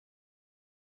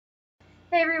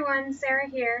Hey everyone, Sarah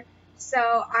here. So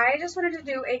I just wanted to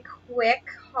do a quick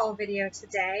haul video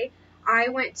today. I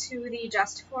went to the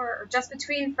Just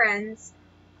Between Friends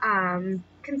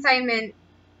consignment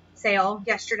sale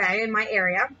yesterday in my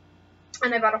area,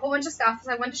 and I bought a whole bunch of stuff,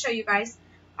 so I wanted to show you guys.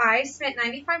 I spent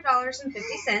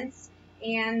 $95.50,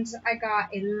 and I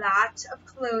got a lot of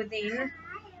clothing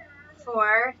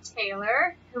for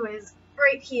Taylor, who is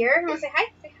right here. You want to say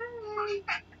hi? Say hi.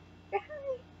 Say hi.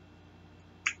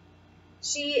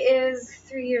 She is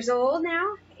 3 years old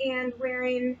now and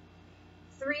wearing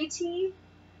 3T.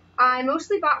 I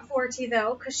mostly bought 4T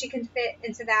though, because she can fit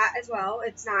into that as well.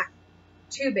 It's not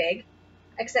too big,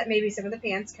 except maybe some of the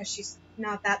pants because she's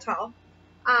not that tall.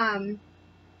 So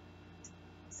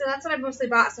that's what I mostly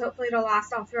bought, so hopefully it'll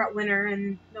last all throughout winter,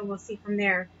 and then we'll see from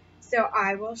there. So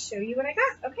I will show you what I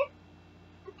got, okay?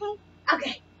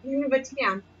 Okay, you're going to put you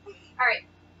down. Alright.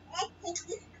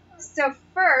 So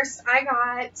first, I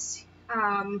got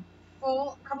a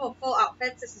couple of full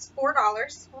outfits. This is $4.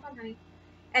 Hold on, honey.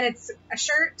 And it's a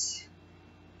shirt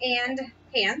and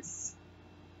pants.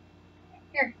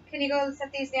 Here, can you go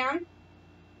set these down?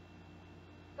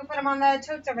 Go put them on the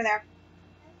totes over there.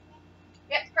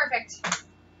 Yep, perfect.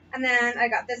 And then I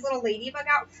got this little ladybug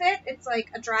outfit. It's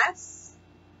like a dress.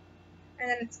 And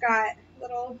then it's got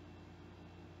little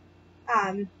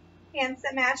pants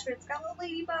that match, but it's got a little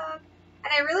ladybug.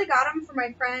 And I really got them for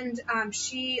my friend.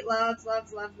 She loves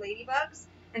ladybugs,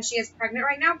 and she is pregnant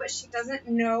right now, but she doesn't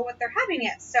know what they're having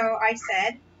yet. So I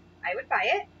said I would buy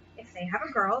it. If they have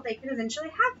a girl, they can eventually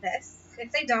have this.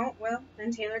 If they don't, well,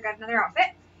 then Taylor got another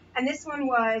outfit. And this one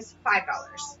was $5.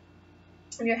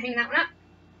 I'm going to hang that one up.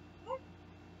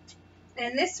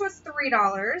 And this was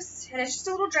 $3, and it's just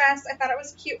a little dress. I thought it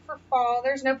was cute for fall.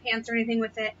 There's no pants or anything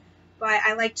with it, but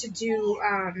I like to do,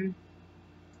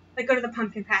 like go to the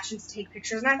pumpkin patch and take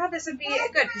pictures, and I thought this would be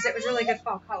good because it was really good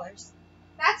fall colors.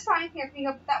 That's fine. Here, can you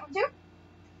go put that one too?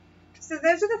 So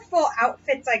those are the full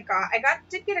outfits I got.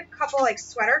 Did get a couple like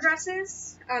sweater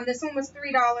dresses. This one was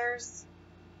 $3.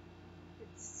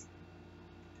 It's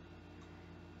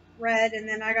red, and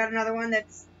then I got another one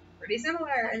that's pretty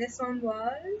similar, and this one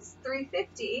was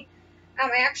 $3.50.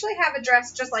 I actually have a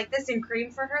dress just like this in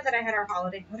cream for her that I had our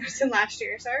holiday photos in last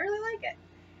year, so I really like it.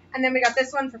 And then we got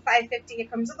this one for $5.50.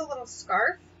 It comes with a little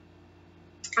scarf.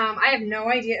 I have no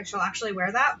idea if she'll actually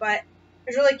wear that, but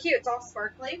it's really cute. It's all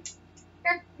sparkly.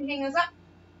 Here, can you hang those up?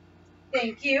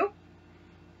 Thank you.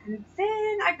 And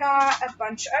then I got a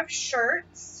bunch of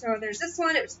shirts. So there's this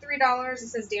one. It was $3. It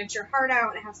says Dance Your Heart Out,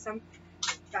 and it has some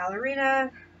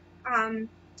ballerina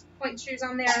point shoes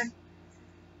on there. Here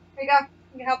you go.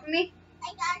 You helping me?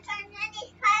 I gotta turn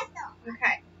these cards on.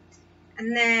 Okay.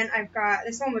 And then I've got,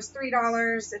 this one was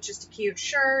 $3. It's just a cute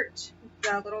shirt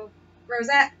with a little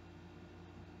rosette.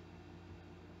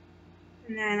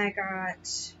 And then I got,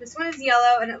 this one is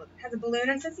yellow, and it has a balloon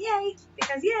and says yay,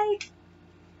 because yay.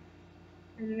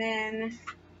 And then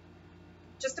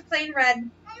just a plain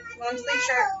red long sleeve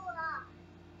shirt.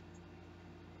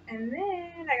 And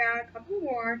then I got a couple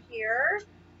more here.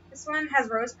 This one has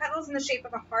rose petals in the shape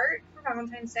of a heart for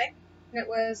Valentine's Day, and it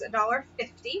was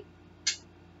 $1.50.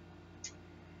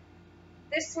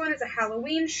 This one is a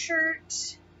Halloween shirt.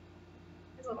 There's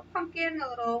a little pumpkin, a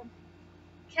little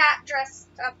cat dressed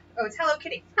up. Oh, it's Hello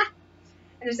Kitty.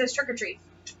 And it says trick or treat.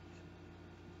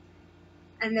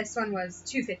 And this one was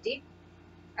 $2.50.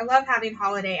 I love having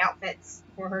holiday outfits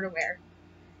for her to wear.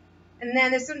 And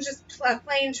then this one's just a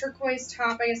plain turquoise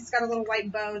top. I guess it's got a little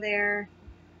white bow there.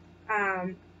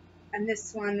 And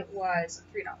this one was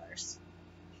 $3.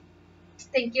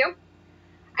 Thank you.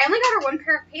 I only got her one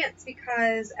pair of pants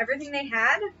because everything they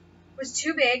had was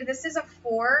too big. This is a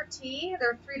 4T.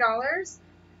 They're $3.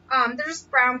 They're just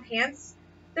brown pants.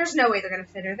 There's no way they're going to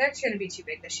fit her. They're going to be too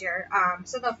big this year.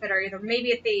 So they'll fit her either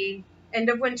maybe at the end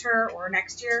of winter or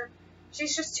next year.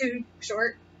 She's just too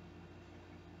short.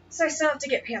 So I still have to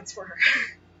get pants for her.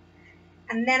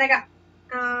 And then I got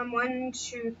 1,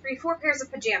 2, 3, 4 pairs of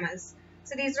pajamas.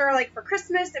 So these are like for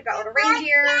Christmas. They've got little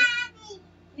reindeer.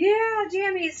 Yeah,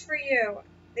 jammies for you.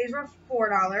 These were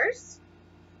 $4.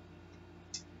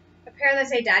 A pair that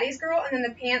say Daddy's Girl, and then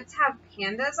the pants have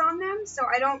pandas on them, so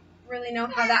I don't really know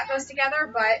how that goes together,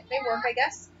 but they work, I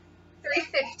guess.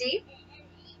 $3.50.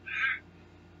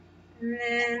 And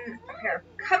then a pair of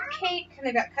cupcake, and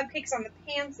they've got cupcakes on the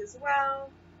pants as well,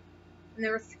 and they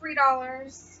were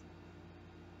 $3.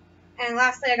 And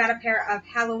lastly, I got a pair of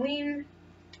Halloween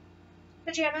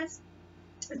pajamas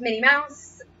with Minnie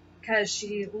Mouse, because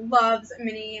she loves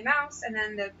Minnie Mouse, and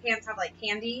then the pants have like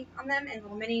candy on them and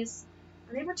little minis,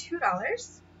 and they were $2.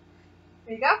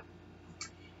 There you go.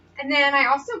 And then I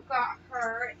also got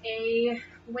her a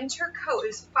winter coat. It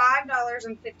was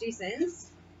 $5.50,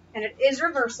 and it is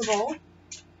reversible.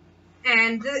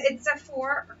 And it's a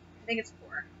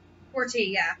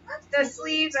 4T, yeah. The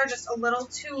sleeves are just a little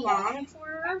too long for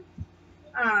her.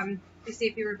 You see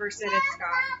if you reverse it, it's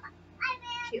got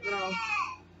cute little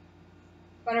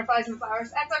butterflies and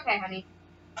flowers. That's okay, honey.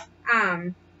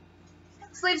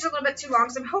 Sleeves are a little bit too long,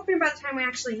 so I'm hoping by the time we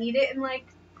actually need it in like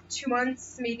 2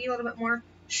 months, maybe a little bit more,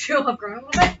 she'll have grown a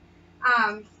little bit.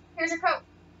 Here's her coat.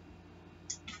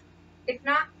 If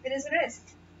not, it is what it is.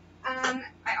 I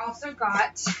also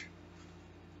got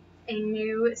a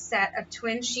new set of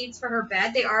twin sheets for her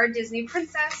bed. They are a Disney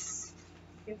princess.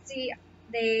 You can see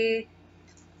they're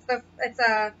the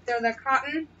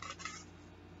cotton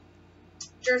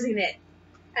jersey knit.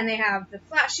 And they have the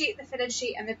flat sheet, the fitted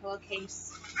sheet, and the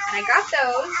pillowcase. And I got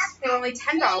those. They were only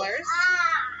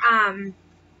 $10.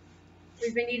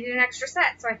 We've been needing an extra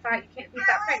set, so I thought you can't beat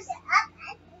that price.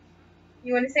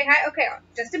 You want to say hi? Okay,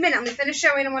 just a minute. Let me finish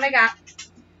showing them what I got.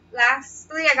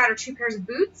 Lastly, I got her 2 pairs of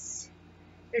boots.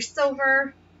 They're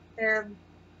silver. They're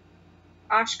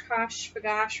Oshkosh,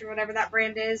 Bagosh, or whatever that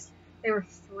brand is. They were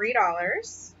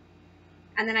 $3.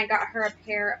 And then I got her a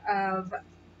pair of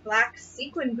black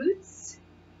sequin boots.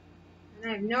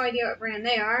 And I have no idea what brand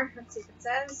they are. Let's see if it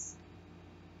says.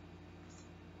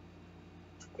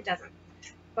 It doesn't.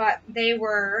 But they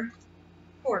were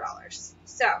 $4.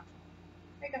 So,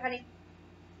 there you go, honey.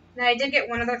 Now, I did get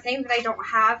one other thing that I don't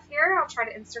have here. I'll try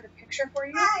to insert a picture for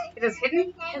you. It is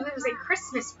hidden because it was a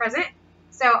Christmas present.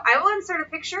 So, I will insert a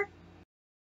picture.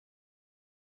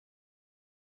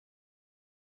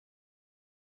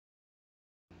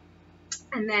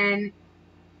 And then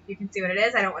you can see what it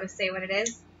is. I don't want to say what it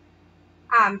is.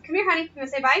 Come here, honey. You want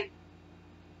to say bye?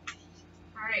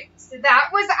 Alright, so that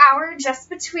was our Just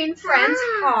Between Friends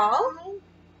haul.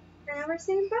 And now we're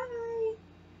saying bye.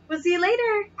 We'll see you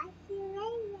later.